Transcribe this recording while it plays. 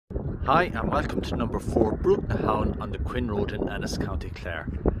Hi and welcome to number 4 Bruach Habhainn on the Quin Road in Ennis, County Clare.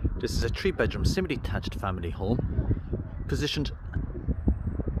 This is a 3-bedroom semi-detached family home positioned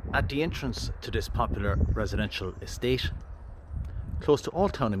at the entrance to this popular residential estate, close to all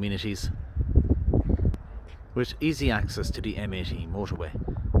town amenities with easy access to the M18 Motorway.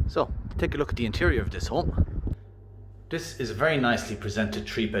 So take a look at the interior of this home. This is a very nicely presented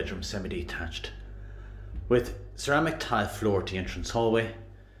 3-bedroom semi-detached with ceramic tile floor at the entrance hallway,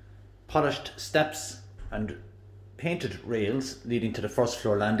 polished steps and painted rails leading to the first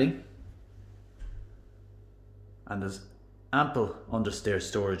floor landing, and there's ample understairs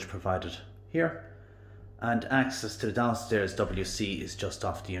storage provided here, and access to the downstairs WC is just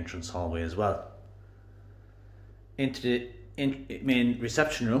off the entrance hallway as well. Into the main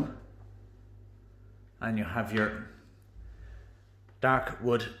reception room, and you have your dark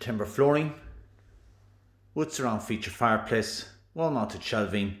wood timber flooring, wood surround feature fireplace, wall mounted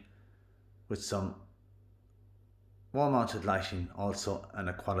shelving with some wall mounted lighting also, and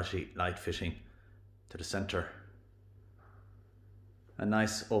a quality light fitting to the centre. A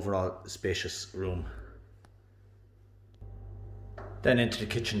nice overall spacious room. Then into the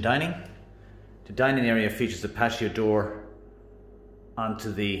kitchen dining. The dining area features a patio door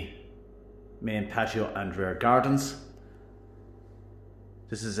onto the main patio and rear gardens.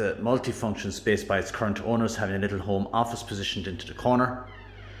 This is a multi-function space by its current owners, having a little home office positioned into the corner.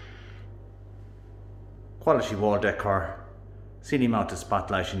 Quality wall decor, ceiling mounted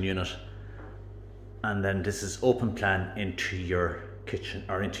spotlighting unit, and then this is open plan into your kitchen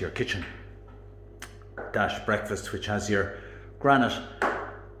dash breakfast, which has your granite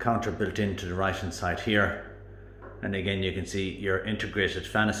counter built into the right hand side here. And again you can see your integrated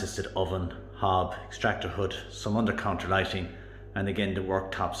fan assisted oven, hob, extractor hood, some under counter lighting, and again the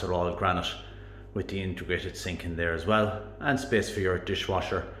worktops are all granite with the integrated sink in there as well, and space for your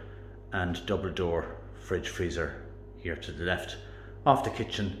dishwasher and double door fridge freezer here to the left. Off the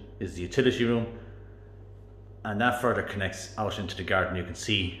kitchen is the utility room, and that further connects out into the garden. You can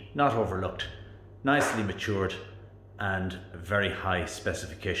see, not overlooked, nicely matured, and a very high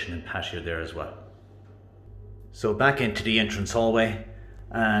specification in patio there as well. So back into the entrance hallway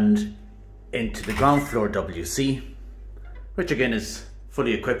and into the ground floor WC, which again is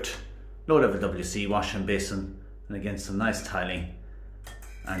fully equipped, low level WC, wash and basin, and again some nice tiling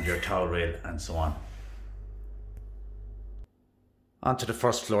and your towel rail and so on. Onto the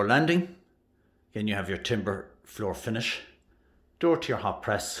first floor landing. Again you have your timber floor finish, door to your hot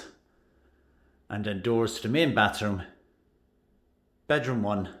press, and then doors to the main bathroom, bedroom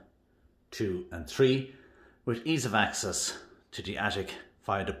 1, 2 and 3, with ease of access to the attic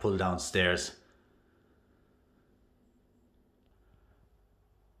via the pull down stairs.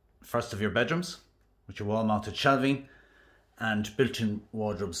 First of your bedrooms with your wall mounted shelving and built-in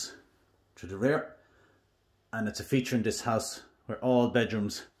wardrobes to the rear, and it's a feature in this house where all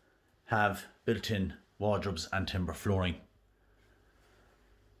bedrooms have built-in wardrobes and timber flooring.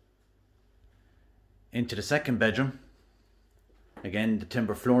 Into the second bedroom, again the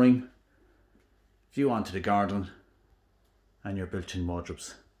timber flooring, view onto the garden and your built-in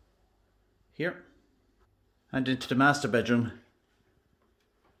wardrobes here. And into the master bedroom,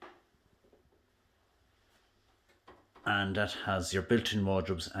 and that has your built-in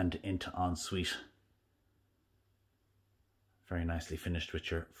wardrobes and into ensuite. Very nicely finished with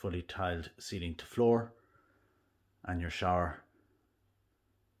your fully tiled ceiling to floor and your shower.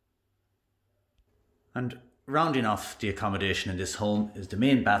 And rounding off the accommodation in this home is the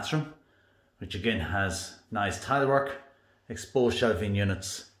main bathroom, which again has nice tile work, exposed shelving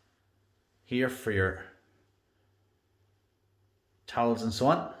units here for your towels and so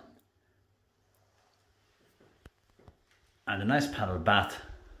on, and a nice panel bath.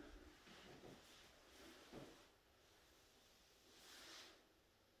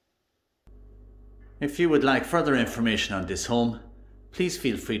 If you would like further information on this home, please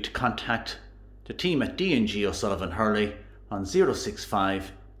feel free to contact the team at D&G O'Sullivan Hurley on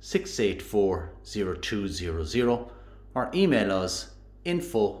 065 684 0200 or email us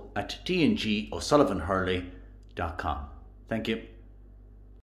info@dngosullivanhurley.com. Thank you.